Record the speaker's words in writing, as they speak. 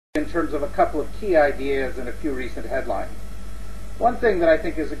in terms of a couple of key ideas and a few recent headlines. One thing that I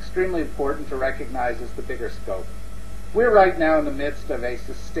think is extremely important to recognize is the bigger scope. We're right now in the midst of a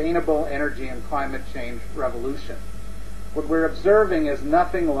sustainable energy and climate change revolution. What we're observing is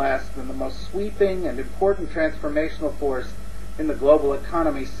nothing less than the most sweeping and important transformational force in the global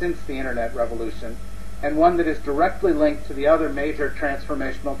economy since the Internet revolution, and one that is directly linked to the other major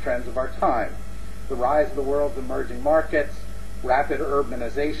transformational trends of our time: the rise of the world's emerging markets, rapid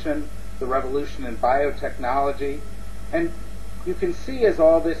urbanization, the revolution in biotechnology. And you can see as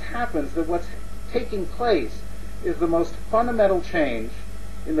all this happens that what's taking place is the most fundamental change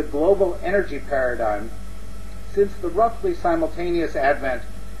in the global energy paradigm since the roughly simultaneous advent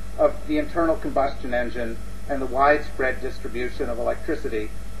of the internal combustion engine and the widespread distribution of electricity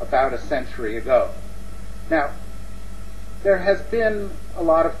about a century ago. Now, there has been a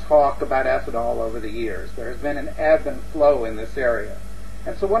lot of talk about ethanol over the years. There has been an ebb and flow in this area.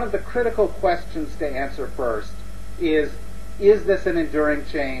 And so one of the critical questions to answer first is this an enduring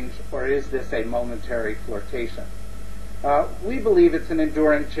change, or is this a momentary flirtation? We believe it's an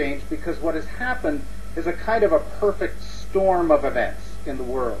enduring change because what has happened is a kind of a perfect storm of events in the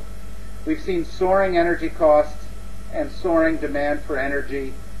world. We've seen soaring energy costs and soaring demand for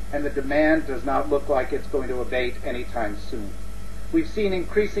energy, and the demand does not look like it's going to abate anytime soon. We've seen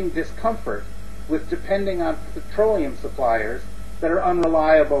increasing discomfort with depending on petroleum suppliers that are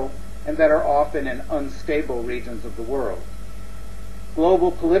unreliable and that are often in unstable regions of the world.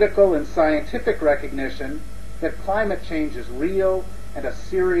 Global political and scientific recognition that climate change is real and a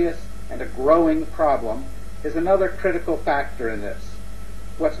serious and a growing problem is another critical factor in this.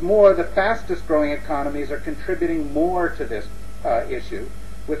 What's more, the fastest growing economies are contributing more to this issue,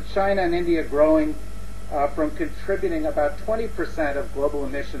 with China and India growing from contributing about 20% of global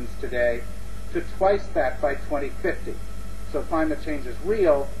emissions today to twice that by 2050. So climate change is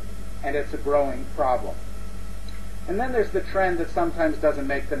real, and it's a growing problem. And then there's the trend that sometimes doesn't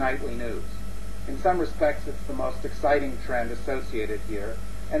make the nightly news. In some respects, it's the most exciting trend associated here,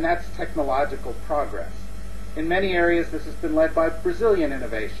 and that's technological progress. In many areas, this has been led by Brazilian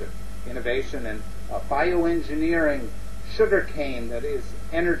innovation in bioengineering, sugar cane that is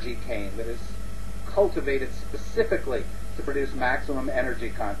energy cane, that is cultivated specifically to produce maximum energy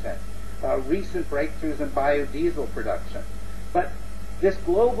content, recent breakthroughs in biodiesel production. But this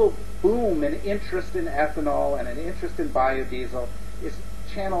global boom in interest in ethanol and an interest in biodiesel is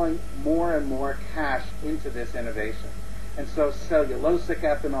channeling more and more cash into this innovation. And so cellulosic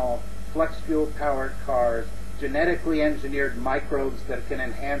ethanol, flex fuel powered cars, genetically engineered microbes that can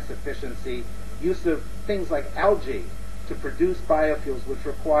enhance efficiency, use of things like algae to produce biofuels, which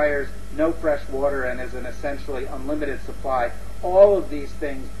requires no fresh water and is an essentially unlimited supply. All of these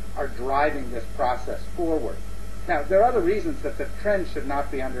things are driving this process forward. Now, there are other reasons that the trend should not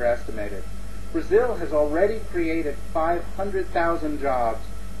be underestimated. Brazil has already created 500,000 jobs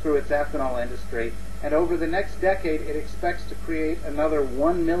through its ethanol industry, and over the next decade it expects to create another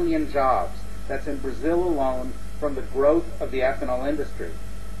 1 million jobs. That's in Brazil alone from the growth of the ethanol industry.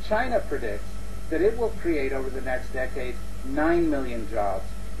 China predicts that it will create over the next decade 9 million jobs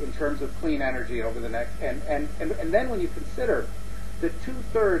in terms of clean energy over the next, and then when you consider that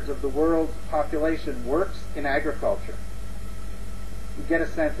 2/3 of the world's population works in agriculture, you get a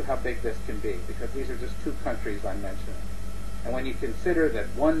sense of how big this can be, because these are just two countries I'm mentioning. And when you consider that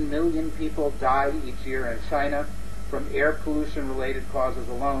 1 million people die each year in China from air pollution related causes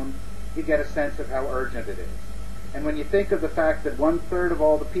alone, you get a sense of how urgent it is. And when you think of the fact that 1/3 of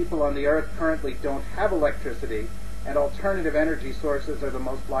all the people on the earth currently don't have electricity, and alternative energy sources are the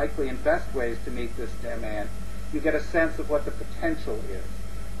most likely and best ways to meet this demand, you get a sense of what the potential is,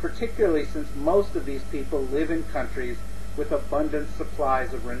 particularly since most of these people live in countries with abundant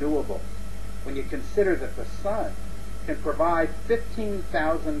supplies of renewables. When you consider that the sun can provide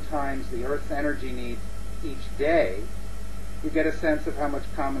 15,000 times the Earth's energy needs each day, you get a sense of how much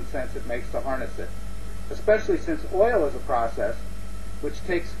common sense it makes to harness it, especially since oil is a process which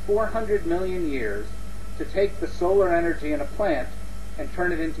takes 400 million years to take the solar energy in a plant and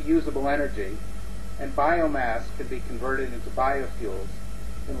turn it into usable energy, and biomass can be converted into biofuels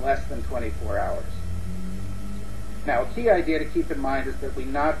in less than 24 hours. Now, a key idea to keep in mind is that we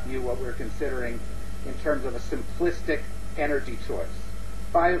not view what we're considering in terms of a simplistic energy choice.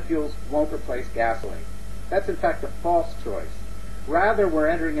 Biofuels won't replace gasoline. That's in fact a false choice. Rather, we're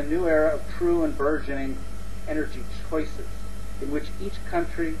entering a new era of true and burgeoning energy choices, in which each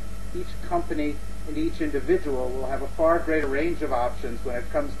country, each company, and each individual will have a far greater range of options when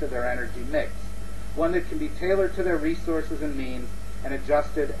it comes to their energy mix, one that can be tailored to their resources and means and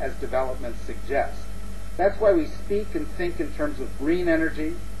adjusted as developments suggest. That's why we speak and think in terms of green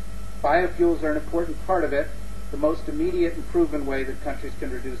energy, Biofuels are an important part of it, the most immediate and proven way that countries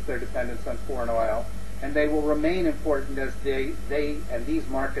can reduce their dependence on foreign oil, and they will remain important as they and these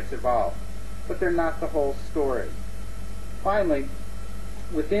markets evolve. But they're not the whole story. Finally,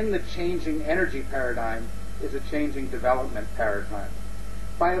 within the changing energy paradigm is a changing development paradigm.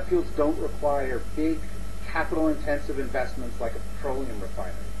 Biofuels don't require big, capital-intensive investments like a petroleum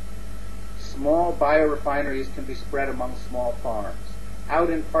refinery. Small biorefineries can be spread among small farms, out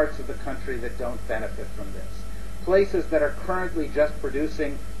in parts of the country that don't benefit from this. Places that are currently just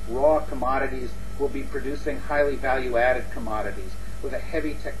producing raw commodities will be producing highly value-added commodities with a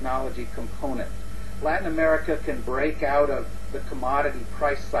heavy technology component. Latin America can break out of the commodity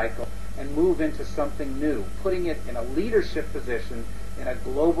price cycle and move into something new, putting it in a leadership position in a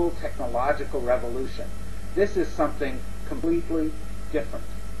global technological revolution. This is something completely different.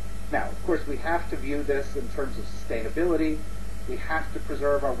 Now, of course, we have to view this in terms of sustainability. We have to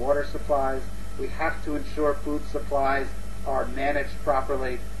preserve our water supplies. We have to ensure food supplies are managed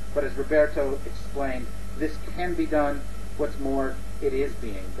properly. But as Roberto explained, this can be done. What's more, it is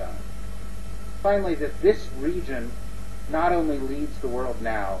being done. Finally, that this region not only leads the world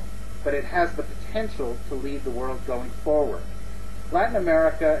now, but it has the potential to lead the world going forward. Latin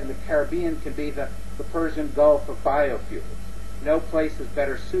America and the Caribbean can be the Persian Gulf of biofuels. No place is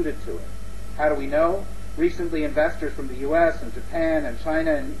better suited to it. How do we know? Recently, investors from the U.S. and Japan and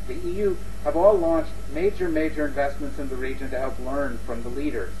China and the EU have all launched major investments in the region to help learn from the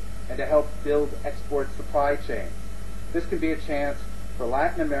leaders and to help build export supply chains. This can be a chance for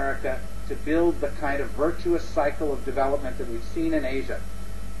Latin America to build the kind of virtuous cycle of development that we've seen in Asia.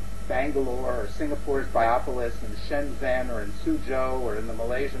 Bangalore or Singapore's Biopolis, in Shenzhen or in Suzhou or in the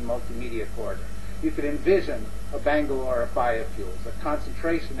Malaysian multimedia corridor. You could envision a Bangalore of biofuels, a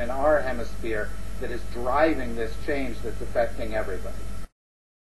concentration in our hemisphere that is driving this change that's affecting everybody.